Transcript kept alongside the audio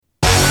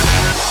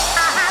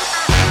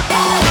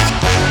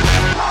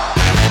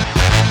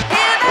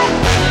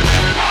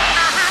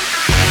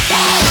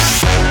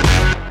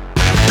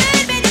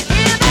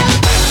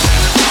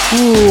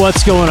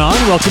What's going on?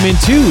 Welcome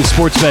into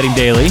Sports Betting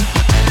Daily.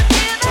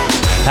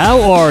 How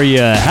are you?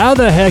 How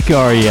the heck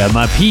are you,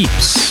 my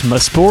peeps? My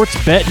sports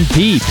betting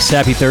peeps.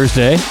 Happy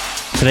Thursday.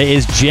 Today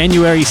is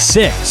January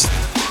 6th,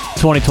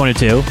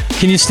 2022.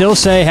 Can you still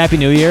say Happy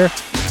New Year?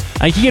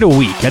 I think you get a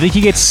week. I think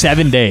you get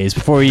 7 days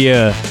before you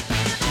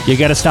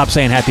got to stop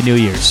saying Happy New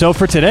Year. So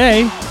for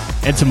today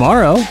and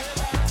tomorrow,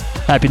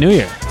 Happy New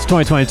Year. It's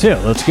 2022.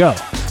 Let's go.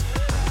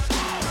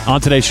 On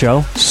today's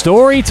show,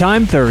 Story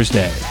Time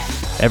Thursday.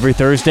 Every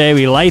Thursday,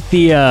 we light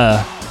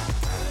the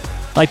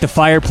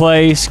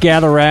fireplace,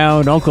 gather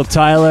around Uncle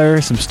Tyler,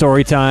 some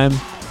story time.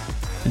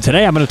 And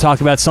today, I'm going to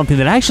talk about something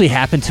that actually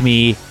happened to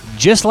me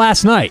just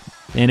last night,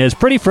 and is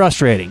pretty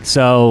frustrating.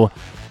 So,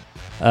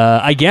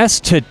 I guess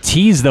to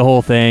tease the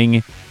whole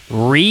thing,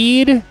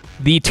 read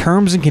the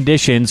terms and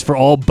conditions for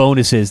all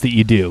bonuses that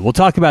you do. We'll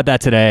talk about that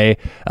today.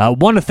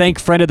 Want to thank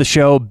friend of the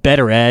show,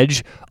 Better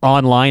Edge,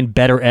 online,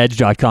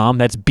 betteredge.com.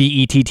 That's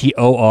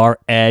BETTOR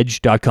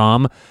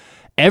edge.com.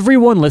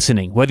 Everyone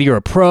listening, whether you're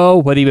a pro,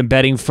 whether you've been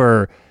betting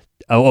for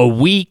a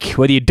week,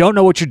 whether you don't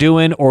know what you're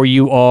doing, or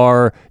you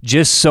are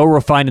just so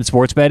refined in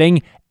sports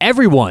betting,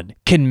 everyone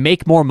can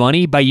make more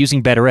money by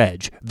using Better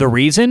Edge. The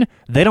reason?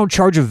 They don't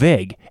charge a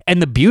vig. And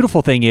the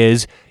beautiful thing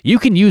is, you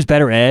can use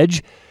Better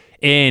Edge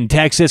in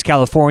Texas,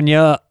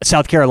 California,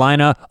 South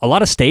Carolina, a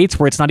lot of states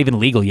where it's not even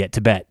legal yet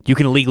to bet. You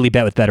can legally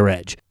bet with Better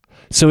Edge.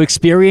 So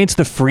experience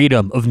the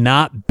freedom of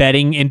not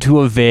betting into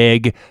a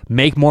vig,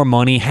 make more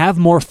money, have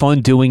more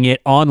fun doing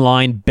it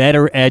online,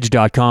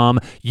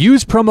 betteredge.com.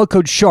 Use promo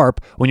code SHARP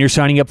when you're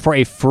signing up for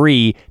a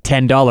free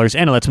 $10,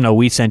 and it lets them know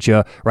we sent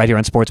you right here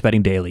on Sports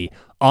Betting Daily.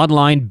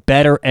 Online,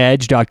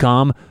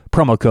 betteredge.com,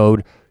 promo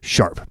code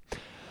SHARP. All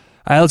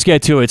right, let's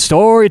get to it.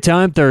 Story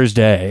Time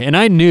Thursday. And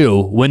I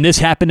knew when this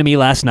happened to me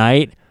last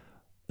night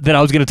that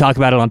I was going to talk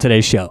about it on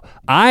today's show.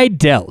 I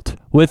dealt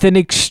with an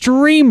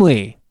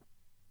extremely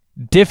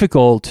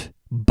difficult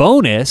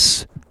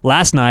bonus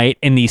last night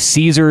in the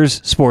Caesars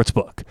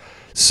Sportsbook.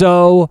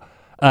 So,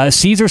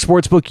 Caesars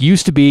Sportsbook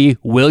used to be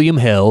William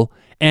Hill.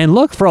 And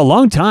look, for a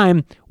long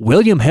time,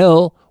 William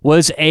Hill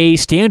was a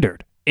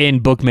standard in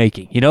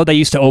bookmaking. You know, they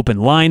used to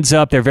open lines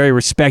up. They're very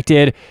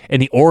respected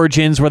in the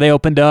origins where they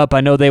opened up. I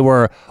know they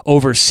were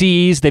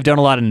overseas. They've done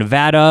a lot in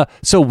Nevada.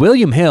 So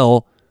William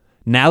Hill,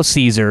 now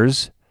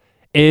Caesars,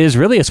 is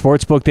really a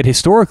sports book that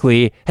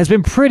historically has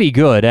been pretty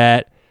good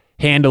at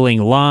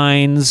handling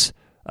lines.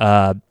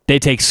 They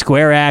take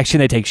square action.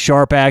 They take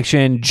sharp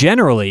action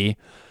generally.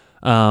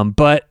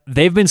 But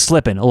they've been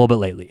slipping a little bit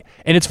lately.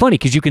 And it's funny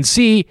because you can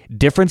see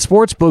different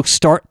sports books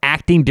start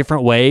acting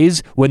different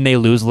ways when they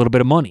lose a little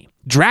bit of money.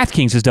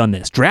 DraftKings has done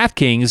this.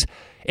 DraftKings,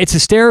 it's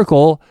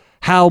hysterical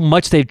how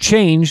much they've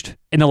changed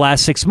in the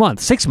last 6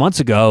 months. 6 months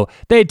ago,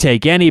 they'd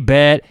take any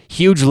bet,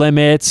 huge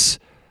limits,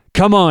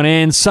 come on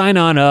in, sign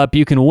on up,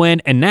 you can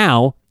win. And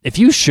now, if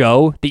you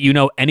show that you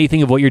know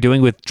anything of what you're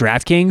doing with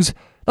DraftKings,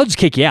 they'll just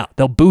kick you out.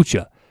 They'll boot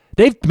you.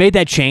 They've made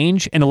that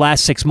change in the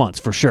last 6 months,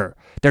 for sure.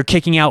 They're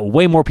kicking out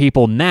way more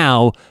people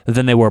now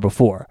than they were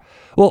before.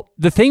 Well,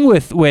 the thing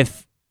with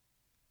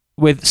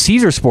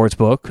Caesar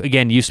Sportsbook,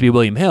 again, used to be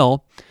William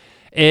Hill,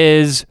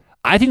 is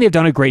I think they've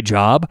done a great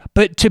job,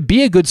 but to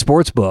be a good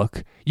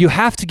sportsbook, you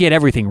have to get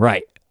everything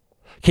right.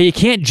 Okay, you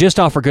can't just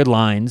offer good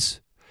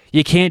lines.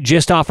 You can't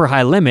just offer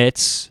high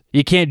limits.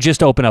 You can't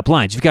just open up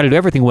lines. You've got to do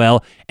everything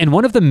well. And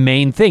one of the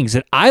main things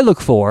that I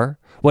look for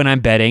when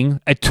I'm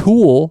betting, a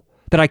tool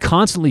that I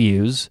constantly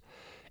use,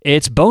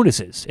 it's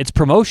bonuses, it's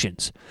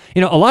promotions.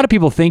 You know, a lot of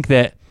people think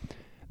that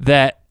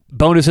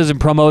bonuses and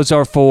promos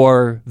are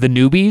for the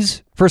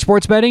newbies for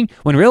sports betting,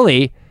 when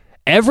really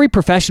every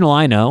professional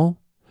I know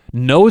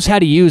knows how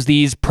to use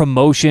these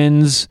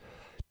promotions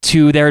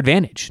to their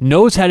advantage,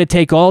 knows how to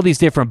take all these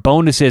different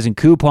bonuses and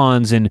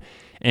coupons and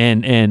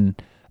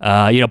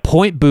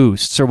point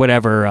boosts or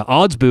whatever,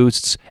 odds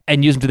boosts,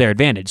 and use them to their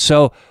advantage.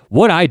 So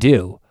what I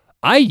do,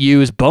 I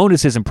use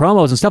bonuses and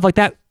promos and stuff like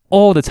that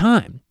all the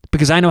time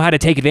because I know how to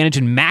take advantage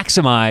and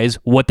maximize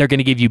what they're going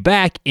to give you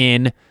back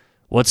in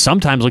what's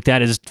sometimes looked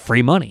at as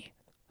free money.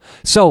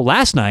 So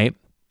last night,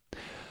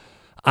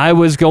 I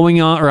was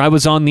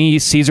on the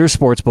Caesar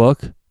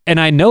Sportsbook, and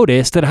I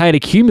noticed that I had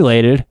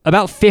accumulated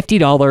about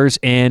 $50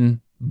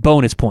 in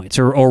bonus points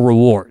or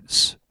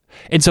rewards.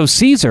 And so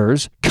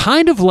Caesars,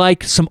 kind of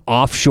like some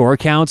offshore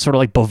accounts, sort of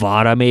like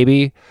Bovada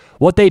maybe,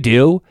 what they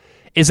do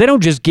is they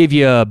don't just give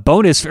you a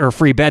bonus or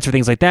free bets or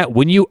things like that.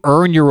 When you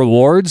earn your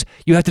rewards,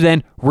 you have to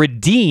then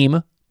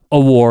redeem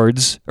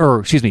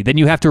then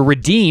you have to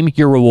redeem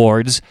your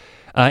rewards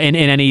in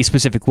any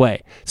specific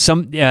way.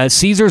 Some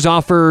Caesars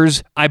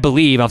offers, I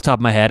believe, off the top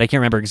of my head, I can't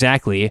remember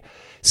exactly,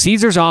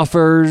 Caesars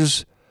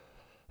offers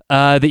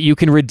that you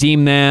can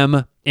redeem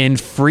them in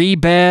free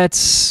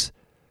bets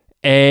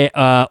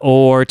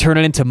or turn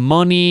it into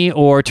money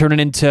or turn it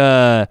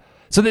into...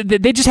 So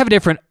they just have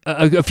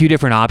a few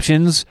different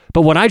options,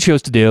 but what I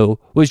chose to do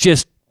was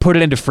just put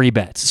it into free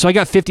bets. So I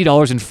got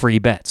 $50 in free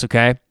bets,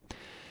 okay?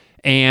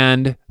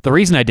 And the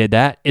reason I did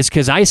that is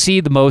because I see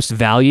the most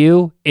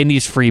value in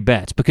these free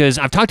bets, because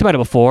I've talked about it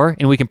before,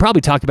 and we can probably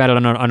talk about it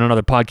on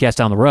another podcast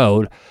down the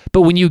road.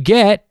 But when you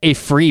get a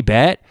free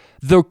bet,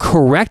 the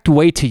correct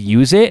way to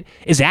use it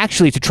is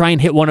actually to try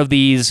and hit one of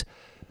these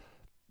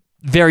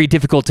very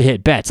difficult to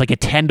hit bets, like a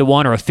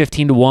 10-1 or a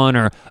 15-1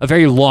 or a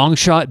very long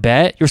shot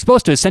bet. You're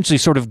supposed to essentially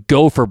sort of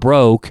go for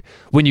broke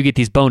when you get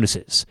these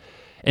bonuses.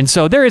 And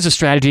so there is a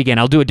strategy. Again,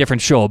 I'll do a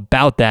different show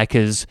about that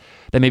because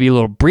that may be a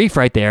little brief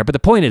right there. But the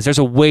point is, there's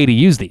a way to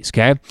use these,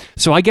 okay?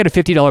 So I get a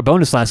 $50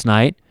 bonus last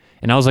night,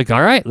 and I was like,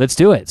 all right, let's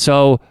do it.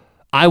 So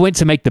I went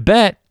to make the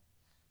bet,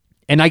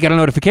 and I got a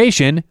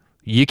notification,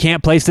 you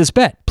can't place this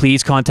bet.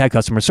 Please contact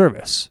customer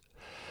service.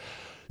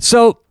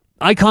 So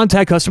I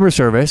contact customer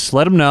service,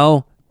 let them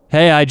know,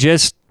 hey, I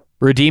just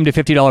redeemed a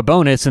 $50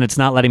 bonus, and it's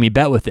not letting me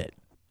bet with it.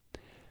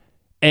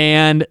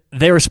 And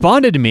they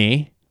responded to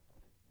me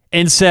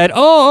and said,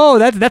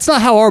 that's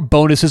not how our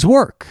bonuses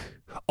work.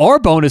 Our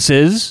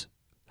bonuses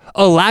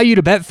allow you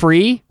to bet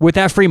free with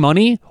that free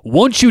money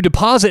once you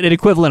deposit an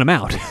equivalent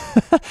amount.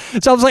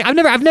 So I was like,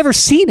 I've never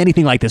seen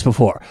anything like this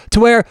before, to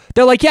where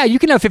they're like, yeah, you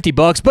can have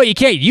 $50, but you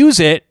can't use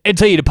it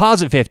until you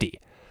deposit 50.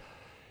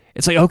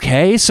 It's like,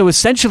 okay, so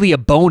essentially a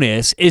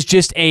bonus is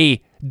just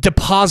a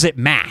deposit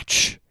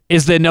match,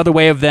 is another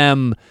way of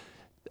them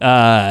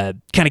kind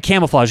of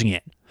camouflaging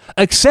it.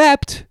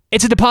 Except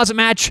it's a deposit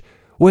match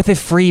with a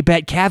free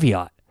bet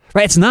caveat,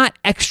 right? It's not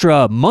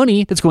extra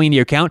money that's going into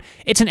your account.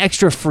 It's an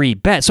extra free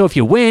bet. So if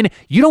you win,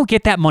 you don't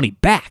get that money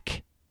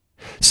back.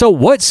 So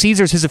what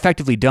Caesars has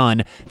effectively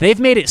done, they've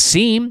made it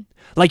seem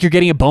like you're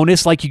getting a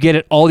bonus like you get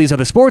at all these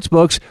other sports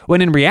books,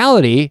 when in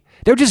reality,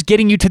 they're just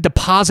getting you to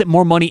deposit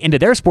more money into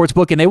their sports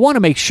book, and they want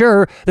to make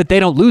sure that they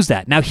don't lose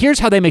that. Now, here's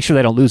how they make sure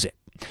they don't lose it.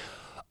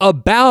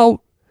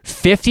 About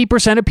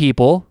 50% of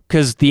people,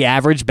 because the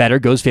average bettor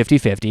goes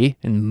 50-50,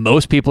 and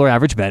most people are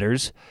average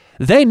bettors,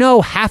 they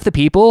know half the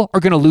people are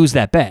going to lose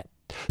that bet.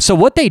 So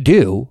what they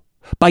do,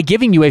 by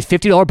giving you a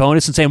 $50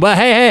 bonus and saying, well,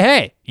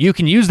 hey, you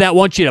can use that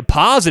once you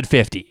deposit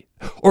 50,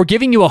 or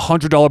giving you a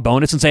 $100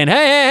 bonus and saying,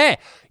 hey,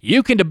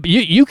 you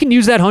can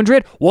use that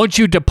 100 once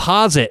you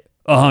deposit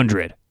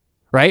 100,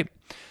 right?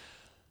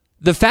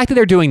 The fact that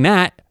they're doing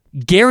that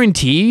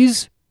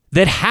guarantees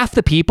that half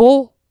the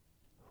people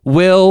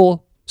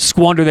will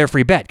squander their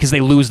free bet because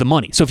they lose the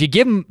money. So if you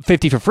give them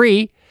 50 for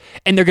free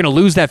and they're going to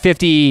lose that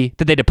 50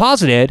 that they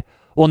deposited,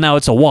 well, now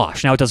it's a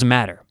wash. Now it doesn't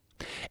matter.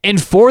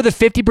 And for the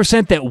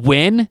 50% that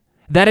win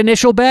that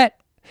initial bet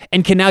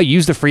and can now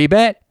use the free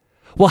bet,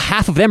 well,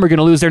 half of them are going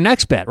to lose their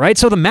next bet, right?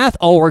 So the math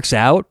all works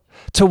out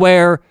to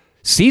where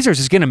Caesars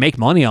is going to make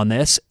money on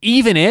this,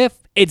 even if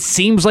it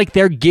seems like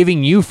they're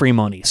giving you free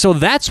money. So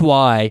that's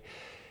why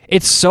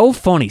it's so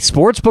funny.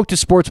 Sportsbook to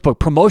sportsbook,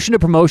 promotion to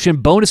promotion,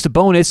 bonus to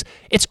bonus,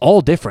 it's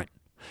all different.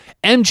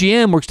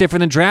 MGM works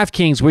different than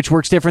DraftKings, which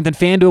works different than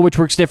FanDuel, which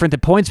works different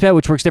than PointsBet,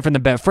 which works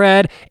different than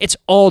Betfred. It's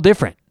all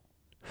different.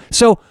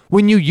 So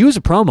when you use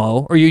a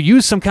promo or you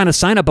use some kind of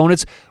sign-up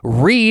bonus,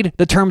 read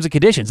the terms and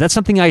conditions. That's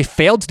something I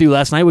failed to do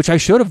last night, which I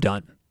should have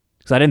done,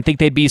 because I didn't think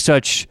they'd be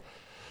such,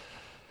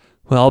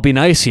 well, I'll be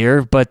nice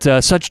here, but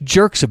such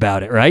jerks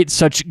about it, right?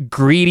 Such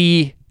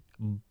greedy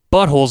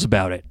buttholes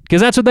about it,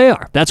 because that's what they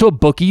are. That's what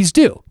bookies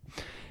do.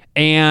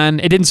 And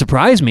it didn't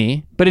surprise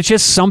me, but it's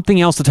just something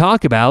else to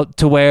talk about,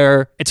 to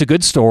where it's a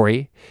good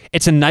story.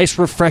 It's a nice,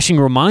 refreshing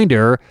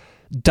reminder.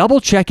 Double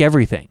check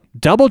everything.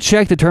 Double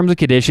check the terms and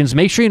conditions.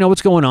 Make sure you know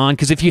what's going on,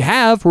 because if you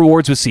have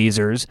rewards with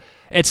Caesars,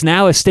 it's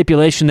now a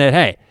stipulation that,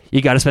 hey,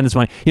 you got to spend this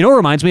money. You know what it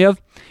reminds me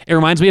of? It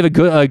reminds me of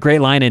a great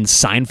line in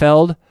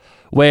Seinfeld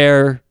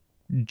where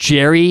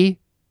Jerry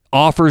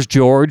offers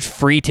George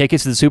free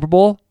tickets to the Super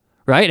Bowl,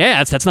 right?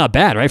 Yeah, that's not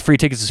bad, right? Free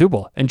tickets to the Super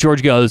Bowl. And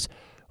George goes,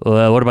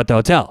 well, what about the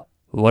hotel?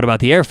 What about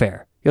the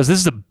airfare? He goes, this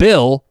is a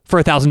bill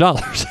for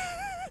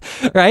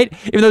 $1,000, right?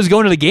 Even though he's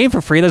going to the game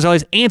for free, there's all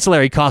these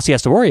ancillary costs he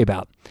has to worry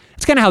about.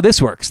 It's kind of how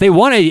this works. They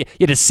want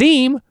you to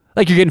seem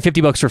like you're getting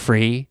 $50 for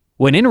free,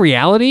 when in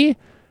reality,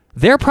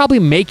 they're probably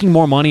making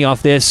more money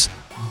off this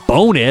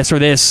bonus or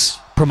this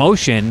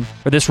promotion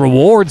or this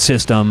reward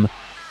system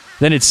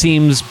than it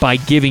seems by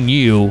giving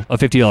you a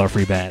 $50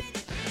 free bet.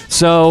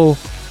 So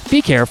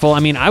be careful. I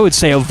mean, I would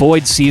say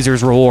avoid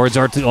Caesars rewards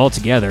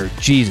altogether.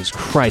 Jesus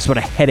Christ, what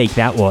a headache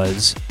that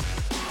was.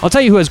 I'll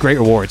tell you who has great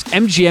rewards.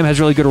 MGM has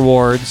really good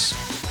rewards.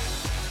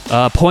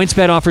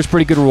 PointsBet offers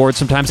pretty good rewards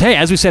sometimes. Hey,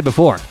 as we said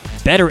before,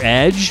 Better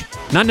Edge,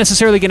 not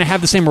necessarily going to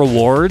have the same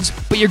rewards,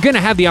 but you're going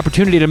to have the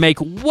opportunity to make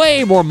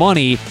way more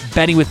money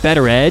betting with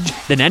Better Edge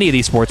than any of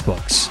these sports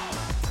books.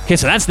 Okay,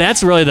 so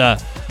that's really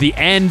the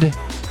end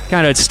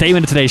kind of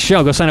statement of today's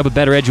show. Go sign up with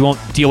Better Edge. You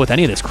won't deal with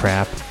any of this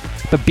crap.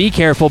 But be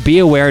careful, be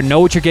aware, know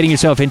what you're getting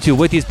yourself into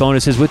with these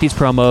bonuses, with these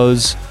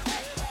promos.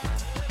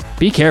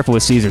 Be careful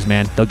with Caesars,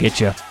 man. They'll get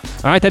you. All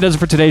right, that does it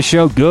for today's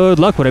show. Good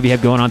luck, whatever you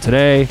have going on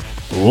today.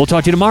 We'll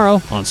talk to you tomorrow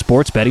on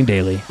Sports Betting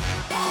Daily.